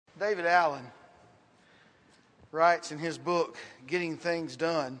David Allen writes in his book, Getting Things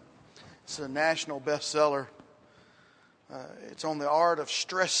Done. It's a national bestseller. It's on the art of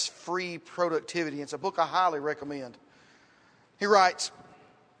stress-free productivity. It's a book I highly recommend. He writes,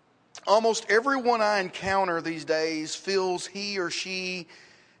 almost everyone I encounter these days feels he or she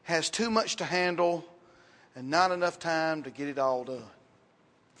has too much to handle and not enough time to get it all done.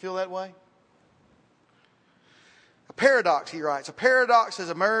 Feel that way? A paradox, he writes, a paradox has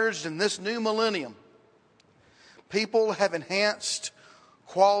emerged in this new millennium. People have enhanced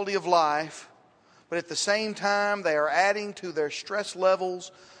quality of life, but at the same time they are adding to their stress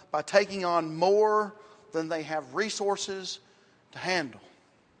levels by taking on more than they have resources to handle.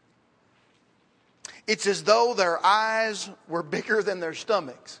 It's as though their eyes were bigger than their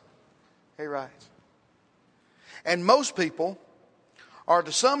stomachs, he writes. And most people are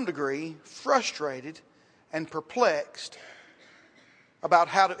to some degree frustrated and perplexed about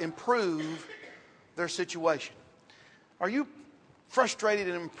how to improve their situation. Are you frustrated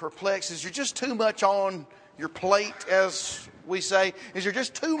and perplexed? Is there just too much on your plate, as we say? Is there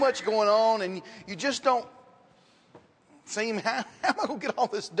just too much going on and you just don't seem, how am I going to get all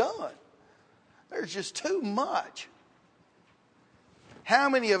this done? There's just too much. How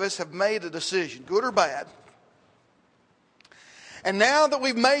many of us have made a decision, good or bad? And now that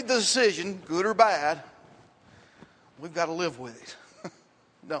we've made the decision, good or bad, we've got to live with it,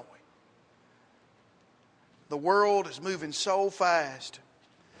 don't we? The world is moving so fast.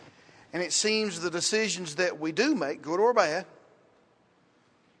 And it seems the decisions that we do make, good or bad,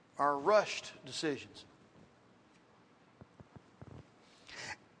 are rushed decisions.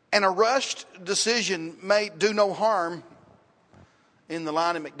 And a rushed decision may do no harm in the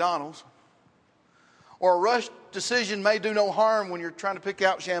line at McDonald's. Or a rushed decision may do no harm when you're trying to pick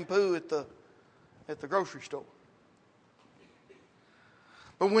out shampoo at the grocery store.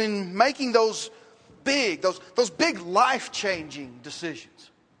 But when making those big life-changing decisions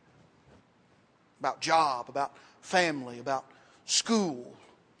about job, about family, about school,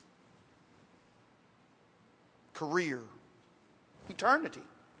 career, eternity.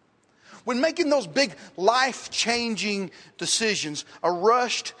 When making those big life-changing decisions, a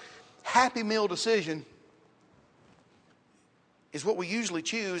rushed Happy Meal decision is what we usually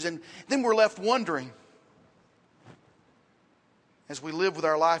choose, and then we're left wondering, as we live with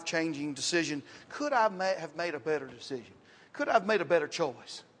our life-changing decision, could I have made a better decision? Could I have made a better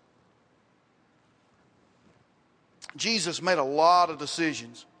choice? Jesus made a lot of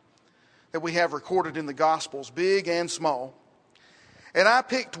decisions that we have recorded in the Gospels, big and small. And I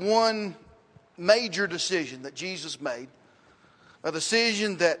picked one major decision that Jesus made, a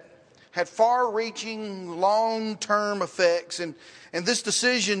decision that had far-reaching, long-term effects. And this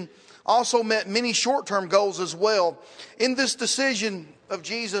decision also met many short-term goals as well. In this decision of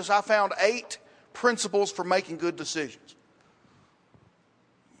Jesus, I found 8 principles for making good decisions.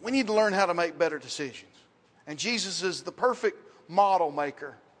 We need to learn how to make better decisions. And Jesus is the perfect model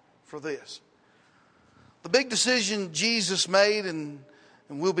maker for this. The big decision Jesus made and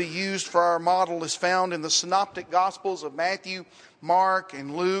will be used for our model is found in the Synoptic Gospels of Matthew, Mark,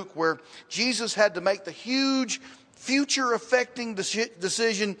 and Luke, where Jesus had to make the huge future-affecting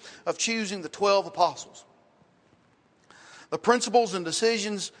decision of choosing the 12 apostles. The principles and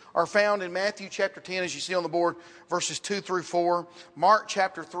decisions are found in Matthew chapter 10, as you see on the board, verses 2 through 4, Mark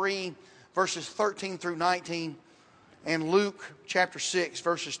chapter 3, verses 13 through 19, and Luke chapter 6,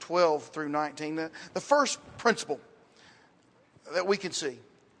 verses 12 through 19. The first principle that we can see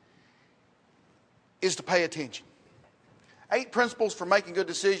is to pay attention. 8 principles for making good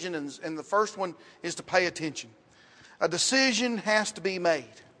decisions, and the first one is to pay attention. A decision has to be made.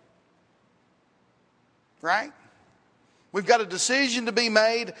 Right? We've got a decision to be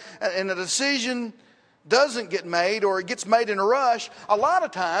made, and a decision doesn't get made, or it gets made in a rush, a lot of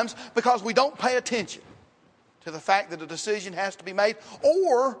times because we don't pay attention to the fact that a decision has to be made,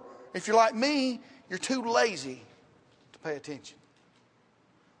 or, if you're like me, you're too lazy to pay attention.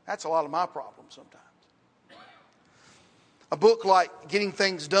 That's a lot of my problems sometimes. A book like Getting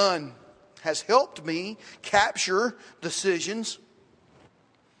Things Done has helped me capture decisions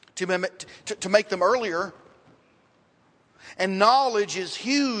to make them earlier. And knowledge is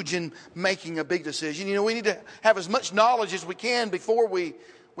huge in making a big decision. You know, we need to have as much knowledge as we can before we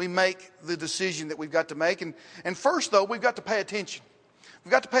make the decision that we've got to make. And first, though, we've got to pay attention.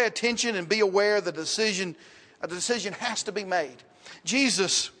 We've got to pay attention and be aware that a decision has to be made.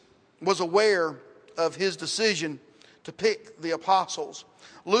 Jesus was aware of his decision to pick the apostles.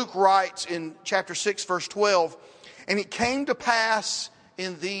 Luke writes in chapter 6, verse 12, and it came to pass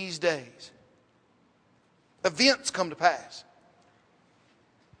in these days. Events come to pass.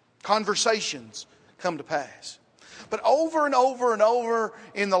 conversations come to pass. But over and over and over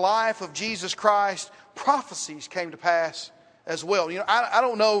in the life of Jesus Christ, prophecies came to pass as well. I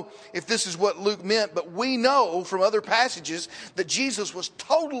don't know if this is what Luke meant, but we know from other passages that Jesus was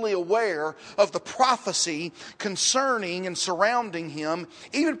totally aware of the prophecy concerning and surrounding him,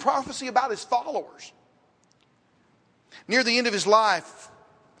 even prophecy about his followers. Near the end of his life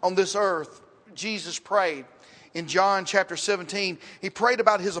on this earth, Jesus prayed. In John chapter 17, he prayed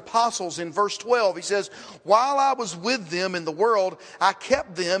about his apostles in verse 12. He says, "While I was with them in the world, I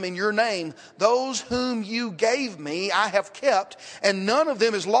kept them in your name. Those whom you gave me, I have kept, and none of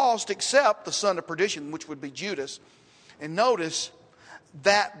them is lost except the son of perdition," which would be Judas. And notice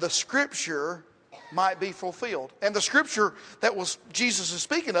that the scripture might be fulfilled. And the scripture that Jesus is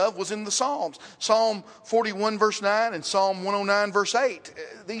speaking of was in the Psalms. Psalm 41 verse 9 and Psalm 109 verse 8.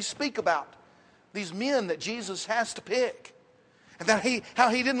 These speak about these men that Jesus has to pick. And that how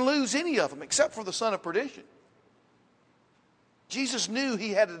he didn't lose any of them except for the son of perdition. Jesus knew he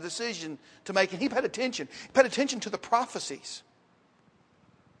had a decision to make, and he paid attention. He paid attention to the prophecies.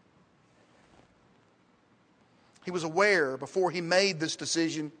 He was aware before he made this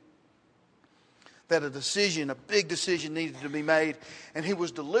decision that a big decision needed to be made. And he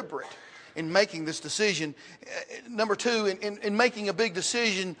was deliberate in making this decision. Number two, in making a big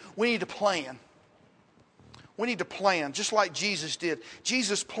decision, we need to plan. We need to plan, just like Jesus did.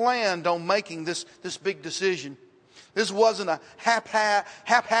 Jesus planned on making this big decision. This wasn't a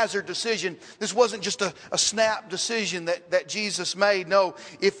haphazard decision. This wasn't just a snap decision that Jesus made. No,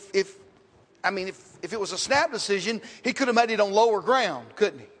 if it was a snap decision, he could have made it on lower ground,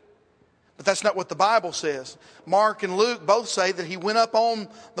 couldn't he? But that's not what the Bible says. Mark and Luke both say that he went up on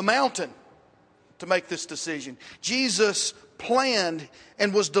the mountain to make this decision. Jesus planned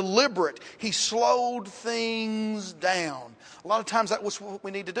and was deliberate. He slowed things down. A lot of times that's what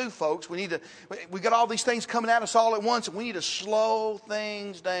we need to do, folks. We got all these things coming at us all at once, and we need to slow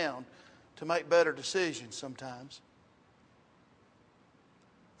things down to make better decisions sometimes.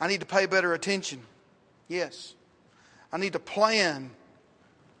 I need to pay better attention. Yes. I need to plan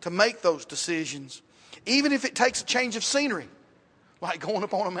to make those decisions, even if it takes a change of scenery, like going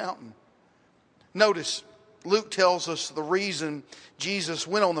up on a mountain. Notice, Luke tells us the reason Jesus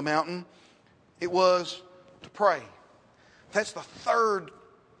went on the mountain. It was to pray. That's the third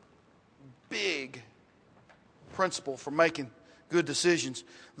big principle for making good decisions.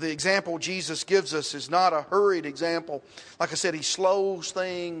 The example Jesus gives us is not a hurried example. Like I said, he slows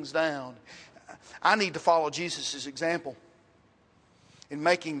things down. I need to follow Jesus' example in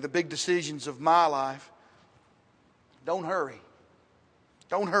making the big decisions of my life. Don't hurry.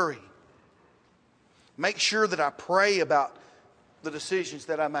 Don't hurry. Make sure that I pray about the decisions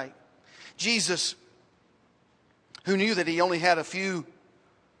that I make. Jesus, who knew that he only had a few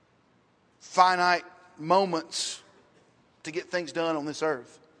finite moments to get things done on this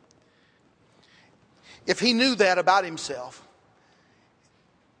earth. If he knew that about himself,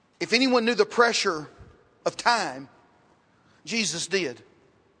 if anyone knew the pressure of time, Jesus did.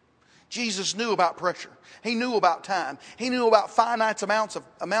 Jesus knew about pressure. He knew about time. He knew about finite amounts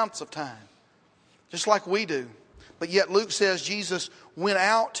of time. Just like we do. But yet Luke says Jesus went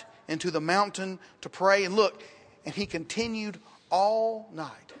out into the mountain to pray. And look, and he continued all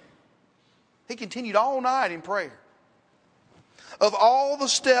night. He continued all night in prayer. Of all the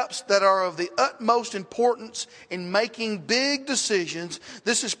steps that are of the utmost importance in making big decisions,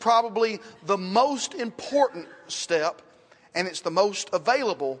 this is probably the most important step, and it's the most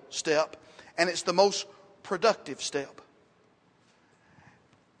available step, and it's the most productive step.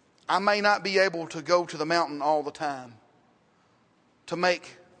 I may not be able to go to the mountain all the time to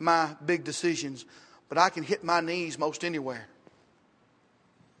make my big decisions, but I can hit my knees most anywhere.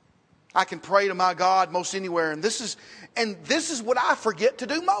 I can pray to my God most anywhere. And this is what I forget to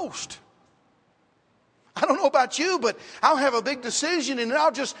do most. I don't know about you, but I'll have a big decision and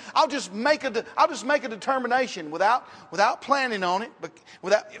I'll just make a determination without planning on it, but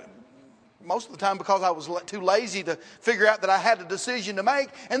most of the time because I was too lazy to figure out that I had a decision to make,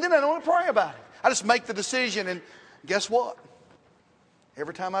 and then I don't want to pray about it. I just make the decision, and guess what?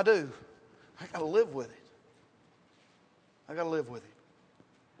 Every time I do, I got to live with it. I got to live with it.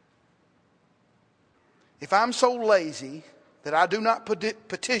 If I'm so lazy that I do not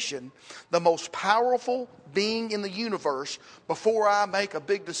petition the most powerful being in the universe before I make a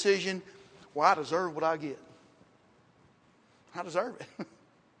big decision, well, I deserve what I get. I deserve it.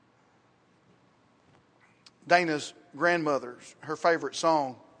 Dana's grandmother's, her favorite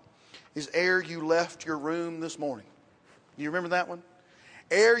song is "Ere You Left Your Room This Morning." Do you remember that one?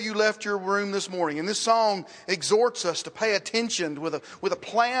 ere you left your room this morning. And this song exhorts us to pay attention with a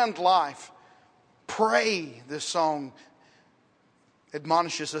planned life. Pray, this song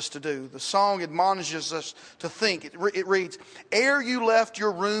admonishes us to do. The song admonishes us to think. It reads, ere you left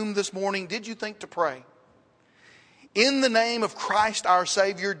your room this morning, did you think to pray? In the name of Christ our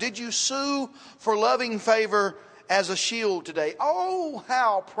Savior, did you sue for loving favor as a shield today? Oh,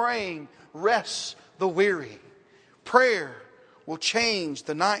 how praying rests the weary. Prayer will change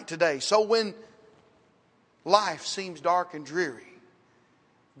the night today. So when life seems dark and dreary,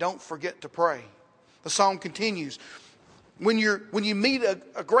 don't forget to pray. The psalm continues. When you meet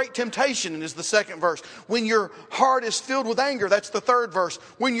a great temptation is the second verse. When your heart is filled with anger, that's the third verse.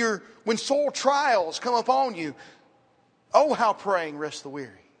 When sore trials come upon you, oh, how praying rests the weary.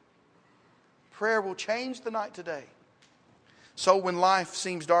 Prayer will change the night today. So when life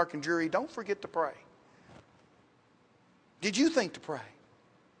seems dark and dreary, don't forget to pray. Did you think to pray?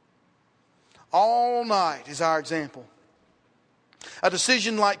 All night is our example. A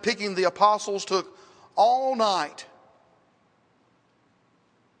decision like picking the apostles took all night.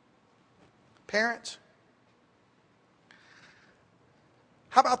 Parents,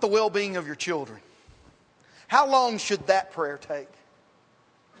 how about the well-being of your children? How long should that prayer take?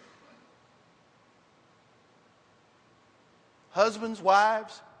 Husbands,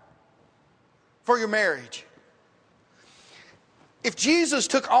 wives, for your marriage. If Jesus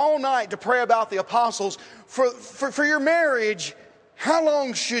took all night to pray about the apostles, for your marriage, how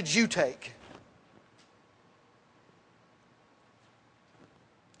long should you take?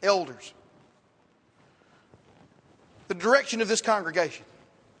 Elders, the direction of this congregation,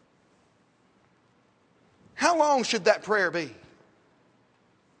 how long should that prayer be?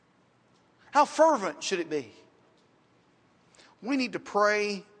 How fervent should it be? We need to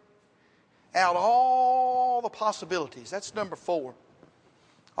pray out all the possibilities. That's number 4.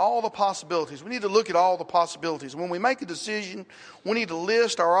 All the possibilities. We need to look at all the possibilities. When we make a decision, we need to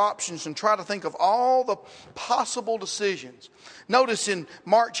list our options and try to think of all the possible decisions. Notice in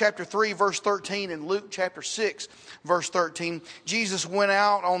Mark chapter 3 verse 13 and Luke chapter 6 verse 13, Jesus went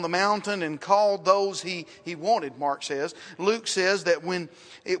out on the mountain and called those he wanted, Mark says. Luke says that when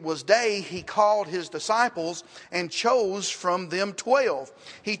it was day, he called his disciples and chose from them 12.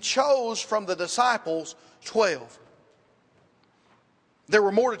 He chose from the disciples 12. There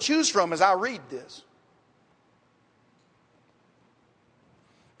were more to choose from as I read this.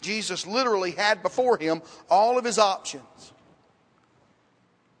 Jesus literally had before him all of his options.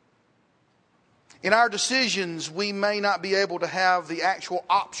 In our decisions, we may not be able to have the actual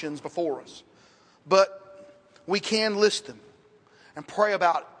options before us, but we can list them and pray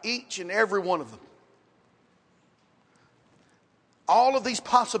about each and every one of them. All of these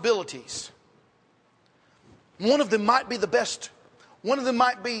possibilities, one of them might be the best. One of them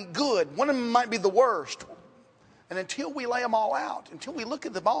might be good. One of them might be the worst. And until we lay them all out, until we look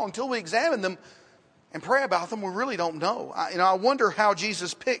at them all, until we examine them and pray about them, we really don't know. I wonder how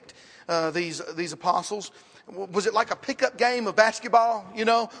Jesus picked these apostles. Was it like a pickup game of basketball?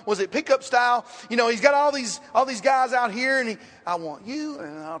 Was it pickup style? He's got all these guys out here, and I want you,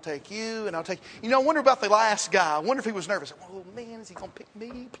 and I'll take you, and I'll take. I wonder about the last guy. I wonder if he was nervous. Oh man, is he going to pick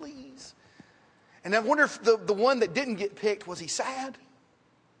me? Please. And I wonder if the one that didn't get picked, was he sad?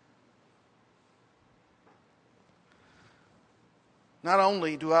 Not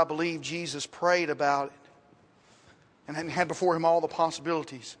only do I believe Jesus prayed about it and had before him all the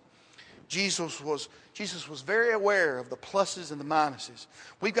possibilities, Jesus was very aware of the pluses and the minuses.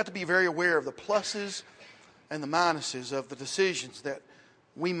 We've got to be very aware of the pluses and the minuses of the decisions that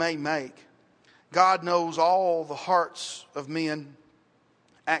we may make. God knows all the hearts of men.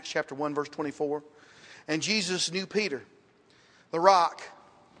 Acts chapter 1 verse 24. And Jesus knew Peter, the rock.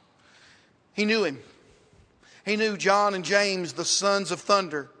 He knew him. He knew John and James, the sons of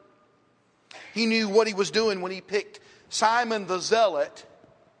thunder. He knew what he was doing when he picked Simon the zealot.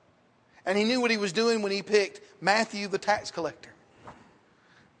 And he knew what he was doing when he picked Matthew the tax collector.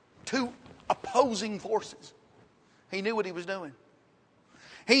 2 opposing forces. He knew what he was doing.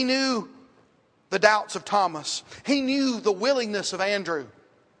 He knew the doubts of Thomas. He knew the willingness of Andrew.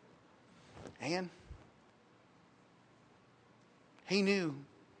 And he knew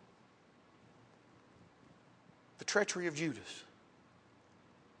the treachery of Judas.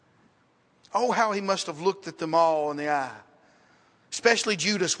 Oh, how he must have looked at them all in the eye. Especially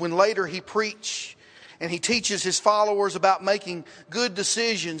Judas, when later he preached And he teaches his followers about making good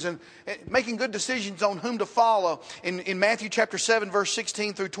decisions and making good decisions on whom to follow. In Matthew chapter 7, verse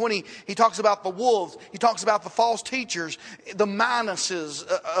 16 through 20, he talks about the wolves. He talks about the false teachers, the minuses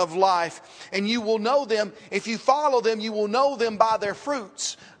of life. And you will know them. If you follow them, you will know them by their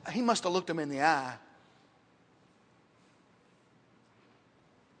fruits. He must have looked them in the eye.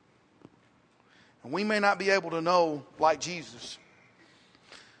 And we may not be able to know, like Jesus,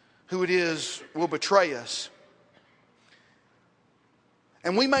 who it is will betray us.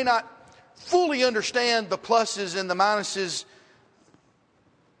 And we may not fully understand the pluses and the minuses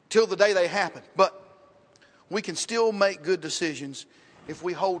till the day they happen. But we can still make good decisions if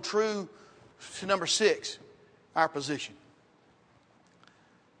we hold true to number 6, our position.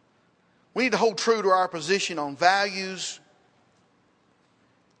 We need to hold true to our position on values,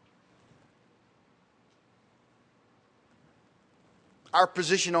 our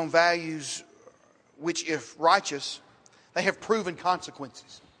position on values which, if righteous, they have proven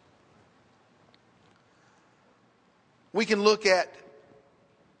consequences. We can look at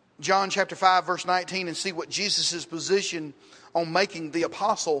John chapter 5 verse 19 and see what Jesus' position on making the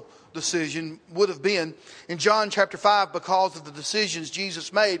apostle decision would have been. In John chapter 5, because of the decisions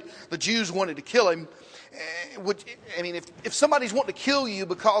Jesus made, the Jews wanted to kill him. If somebody's wanting to kill you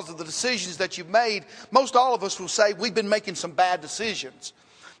because of the decisions that you've made, most all of us will say we've been making some bad decisions.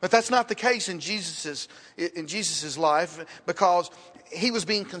 But that's not the case in Jesus's life, because he was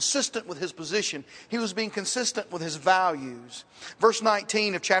being consistent with his position. He was being consistent with his values. Verse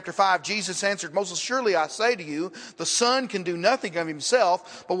 19 of chapter 5, Jesus answered, "Most surely I say to you, the Son can do nothing of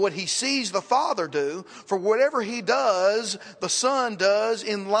himself, but what he sees the Father do. For whatever he does, the Son does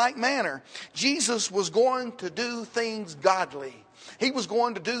in like manner." Jesus was going to do things godly. He was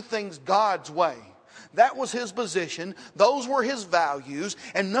going to do things God's way. That was his position. Those were his values.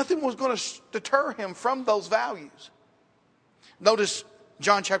 And nothing was going to deter him from those values. Notice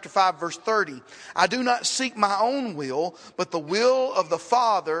John chapter 5 verse 30. "I do not seek my own will, but the will of the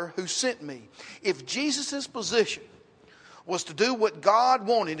Father who sent me." If Jesus' position was to do what God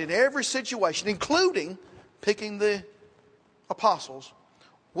wanted in every situation, including picking the apostles,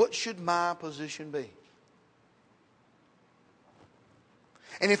 what should my position be?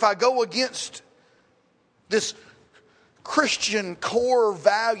 And if I go against this Christian core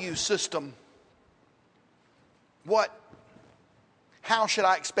value system, how should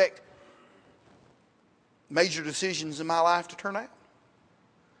I expect major decisions in my life to turn out?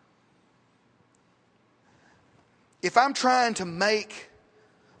 If I'm trying to make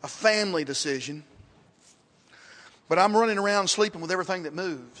a family decision, but I'm running around sleeping with everything that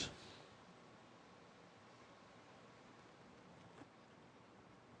moves,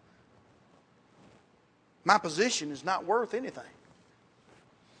 my position is not worth anything.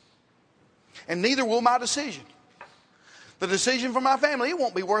 And neither will my decision. The decision for my family, it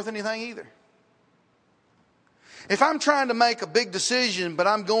won't be worth anything either. If I'm trying to make a big decision, but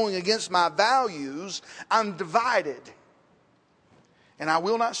I'm going against my values, I'm divided. And I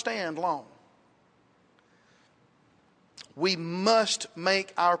will not stand long. We must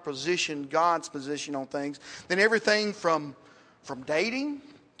make our position God's position on things. Then everything from dating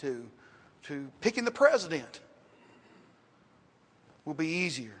to picking the president will be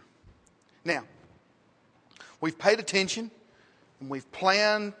easier. Now, we've paid attention and we've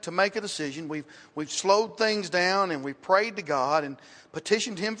planned to make a decision. We've slowed things down and we've prayed to God and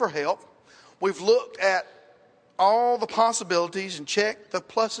petitioned Him for help. We've looked at all the possibilities and checked the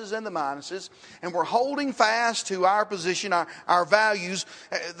pluses and the minuses, and we're holding fast to our position, our values.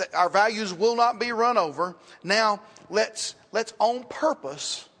 Our values will not be run over. Now, let's on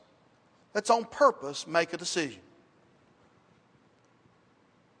purpose make a decision.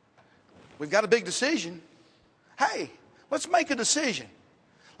 We've got a big decision. Hey, let's make a decision.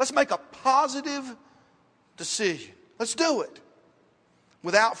 Let's make a positive decision. Let's do it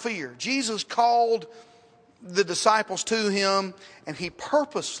without fear. Jesus called the disciples to Him, and He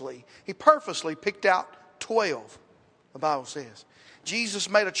purposely picked out 12, the Bible says. Jesus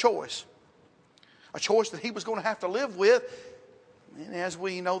made a choice that He was going to have to live with, and as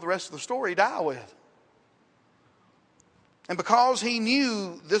we know the rest of the story, die with. And because He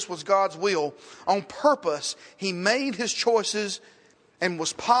knew this was God's will, on purpose, He made His choices and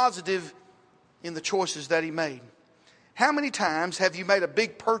was positive in the choices that He made. How many times have you made a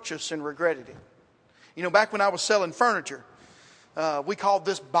big purchase and regretted it? You know, back when I was selling furniture, we called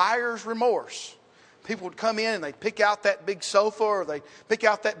this buyer's remorse. People would come in and they'd pick out that big sofa, or they'd pick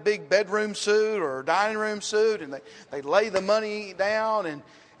out that big bedroom suit or dining room suit, and they'd lay the money down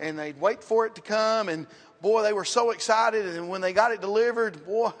and they'd wait for it to come. And boy, they were so excited. And when they got it delivered,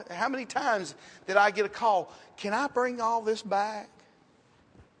 boy, how many times did I get a call? Can I bring all this back?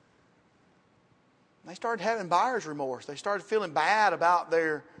 They started having buyer's remorse. They started feeling bad about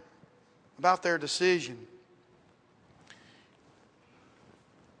their decision.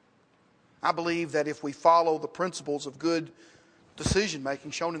 I believe that if we follow the principles of good decision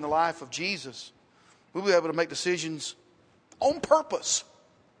making shown in the life of Jesus, we'll be able to make decisions on purpose.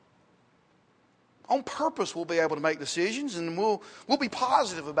 On purpose we'll be able to make decisions, and we'll be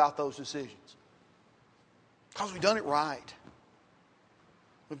positive about those decisions. Because we've done it right.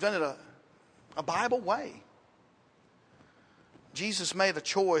 We've done it a Bible way. Jesus made a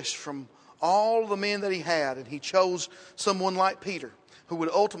choice from all the men that he had, and he chose someone like Peter, who would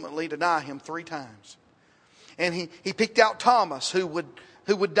ultimately deny him 3 times. And he picked out Thomas, who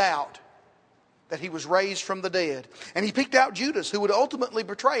would doubt that he was raised from the dead. And he picked out Judas, who would ultimately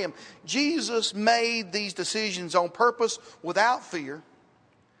betray him. Jesus made these decisions on purpose, without fear.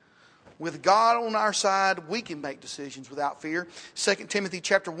 With God on our side, we can make decisions without fear. 2 Timothy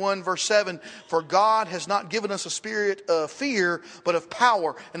chapter 1, verse 7, for God has not given us a spirit of fear, but of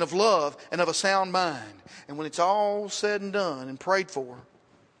power and of love and of a sound mind. And when it's all said and done and prayed for,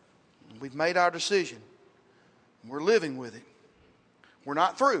 we've made our decision, we're living with it, we're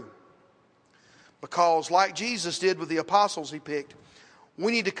not through. Because like Jesus did with the apostles he picked,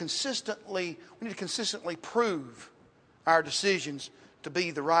 we need to consistently prove our decisions to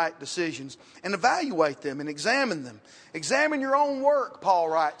be the right decisions and evaluate them and examine them. Examine your own work, Paul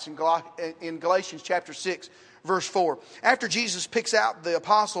writes in Galatians chapter 6, verse 4. After Jesus picks out the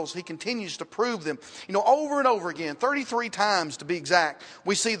apostles, he continues to prove them. Over and over again, 33 times to be exact,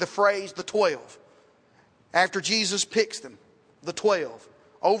 we see the phrase, the 12. After Jesus picks them, the 12.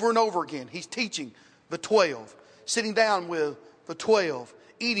 Over and over again, he's teaching the 12. Sitting down with the 12.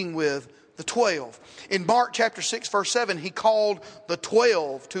 Eating with the 12. In Mark chapter 6, verse 7, he called the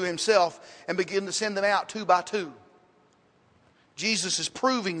 12 to himself and began to send them out 2 by 2. Jesus is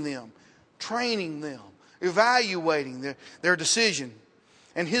proving them, training them, evaluating their decision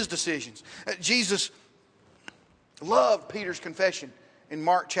and his decisions. Jesus loved Peter's confession in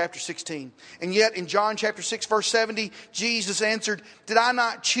Mark chapter 16. And yet in John chapter 6, verse 70, Jesus answered, did I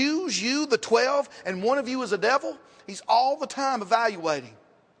not choose you, the 12, and one of you is a devil? He's all the time evaluating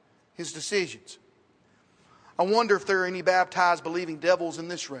his decisions. I wonder if there are any baptized believing devils in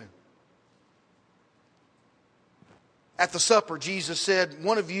this room. At the supper, Jesus said,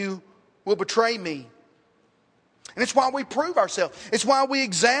 one of you will betray me. And it's why we prove ourselves. It's why we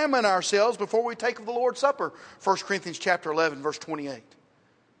examine ourselves before we take the Lord's Supper. 1 Corinthians chapter 11, verse 28.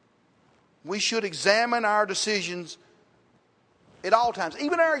 We should examine our decisions at all times.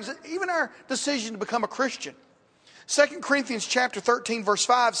 Even our decision to become a Christian. 2 Corinthians chapter 13, verse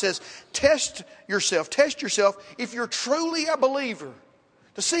 5 says, test yourself if you're truly a believer.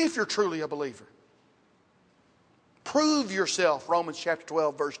 To see if you're truly a believer. Prove yourself, Romans chapter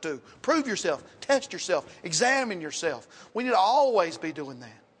 12, verse 2. Prove yourself, test yourself, examine yourself. We need to always be doing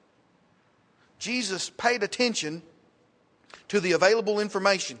that. Jesus paid attention to the available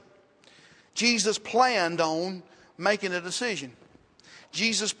information. Jesus planned on making a decision.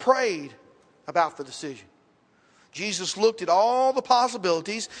 Jesus prayed about the decision. Jesus looked at all the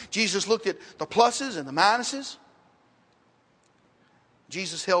possibilities. Jesus looked at the pluses and the minuses.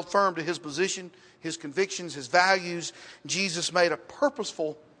 Jesus held firm to his position, his convictions, his values. Jesus made a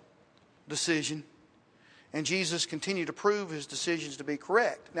purposeful decision. And Jesus continued to prove his decisions to be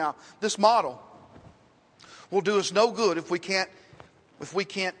correct. Now, this model will do us no good if we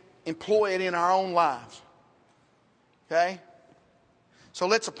can't employ it in our own lives. Okay? So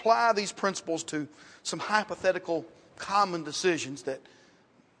let's apply these principles to some hypothetical common decisions that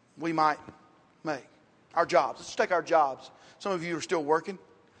we might make. Our jobs. Let's take our jobs. Some of you are still working.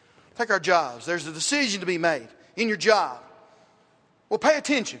 Take our jobs. There's a decision to be made in your job. Well, pay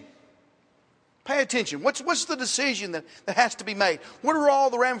attention. Pay attention. What's the decision that has to be made? What are all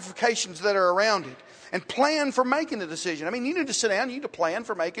the ramifications that are around it? And plan for making a decision. I mean, you need to sit down. You need to plan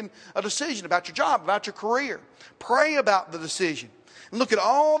for making a decision about your job, about your career. Pray about the decision. And look at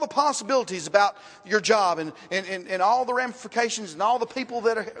all the possibilities about your job and all the ramifications and all the people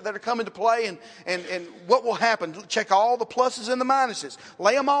that are coming to play and what will happen. Check all the pluses and the minuses.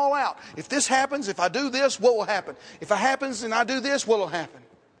 Lay them all out. If this happens, if I do this, what will happen? If it happens and I do this, what will happen?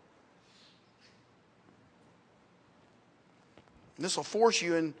 And this will force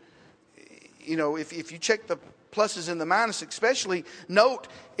you in. If you check the pluses and the minuses, especially note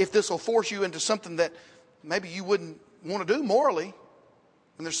if this will force you into something that maybe you wouldn't want to do morally.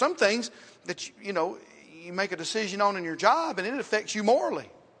 And there's some things that, you make a decision on in your job and it affects you morally.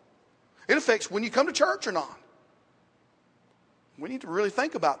 It affects when you come to church or not. We need to really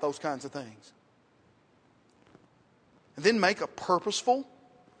think about those kinds of things. And then make a purposeful,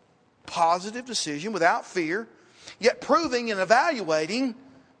 positive decision without fear, yet proving and evaluating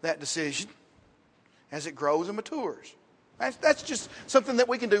that decision as it grows and matures. That's just something that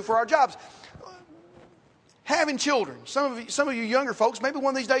we can do for our jobs. Having children. Some of you younger folks, maybe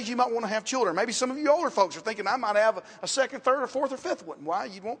one of these days you might want to have children. Maybe some of you older folks are thinking, I might have a second, third, or fourth, or fifth one. Why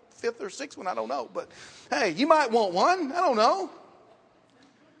you'd want fifth or sixth one, I don't know. But hey, you might want one. I don't know.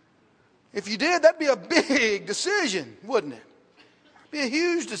 If you did, that'd be a big decision, wouldn't it? It'd be a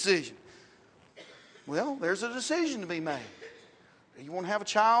huge decision. Well, there's a decision to be made. Do you want to have a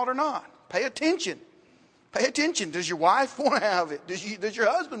child or not? Pay attention. Pay attention. Does your wife want to have it? Does your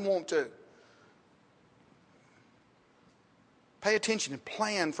husband want to? Pay attention and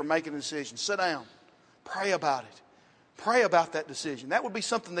plan for making a decision. Sit down. Pray about it. Pray about that decision. That would be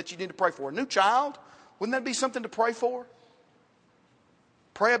something that you need to pray for. A new child, wouldn't that be something to pray for?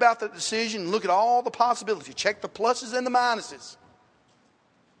 Pray about that decision and look at all the possibilities. Check the pluses and the minuses.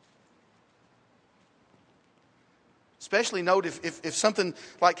 Especially note if something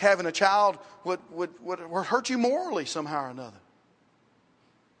like having a child would hurt you morally somehow or another.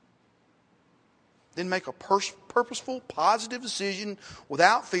 Then make a purposeful, positive decision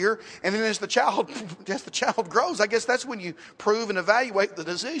without fear. And then as the child grows, I guess that's when you prove and evaluate the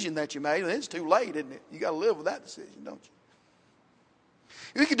decision that you made. And it's too late, isn't it? You got to live with that decision, don't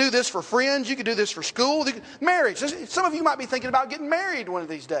you? You could do this for friends. You could do this for school. Marriage. Some of you might be thinking about getting married one of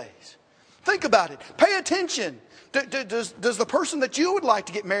these days. Think about it. Pay attention. Does the person that you would like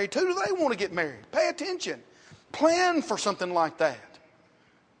to get married to, do they want to get married? Pay attention. Plan for something like that.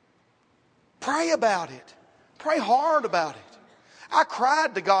 Pray about it. Pray hard about it. I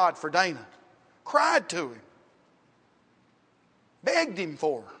cried to God for Dana. Cried to Him. Begged Him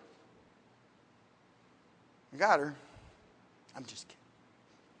for her. I got her. I'm just kidding.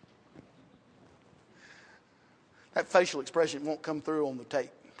 That facial expression won't come through on the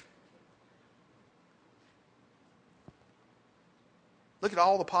tape. Look at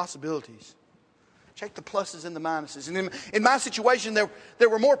all the possibilities. Check the pluses and the minuses. And in my situation, there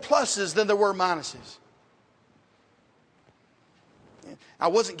were more pluses than there were minuses. I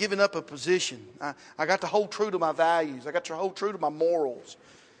wasn't giving up a position. I got to hold true to my values. I got to hold true to my morals.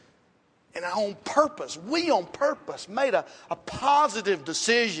 And we on purpose, made a positive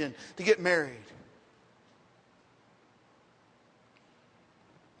decision to get married.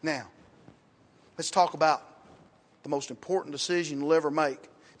 Now, let's talk about the most important decision you'll ever make,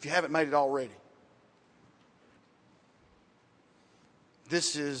 if you haven't made it already.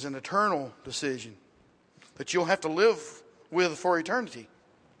 This is an eternal decision that you'll have to live with for eternity.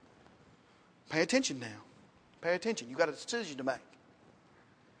 Pay attention now. Pay attention. You've got a decision to make.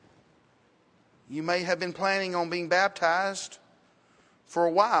 You may have been planning on being baptized for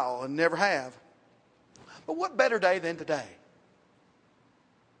a while and never have. But what better day than today?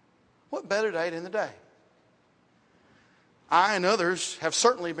 What better day than the day? I and others have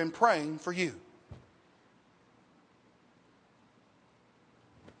certainly been praying for you.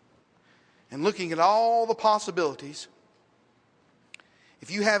 And looking at all the possibilities,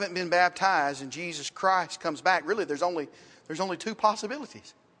 if you haven't been baptized and Jesus Christ comes back, really there's only two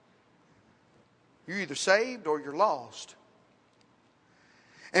possibilities. You're either saved or you're lost.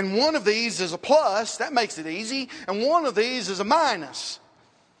 And one of these is a plus, that makes it easy, and one of these is a minus.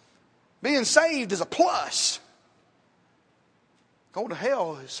 Being saved is a plus. Going to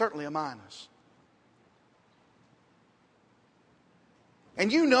hell is certainly a minus.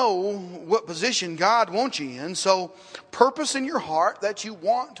 And you know what position God wants you in, so purpose in your heart that you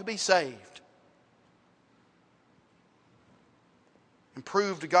want to be saved. And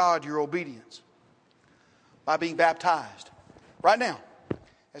prove to God your obedience by being baptized right now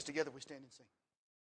as together we stand and sing.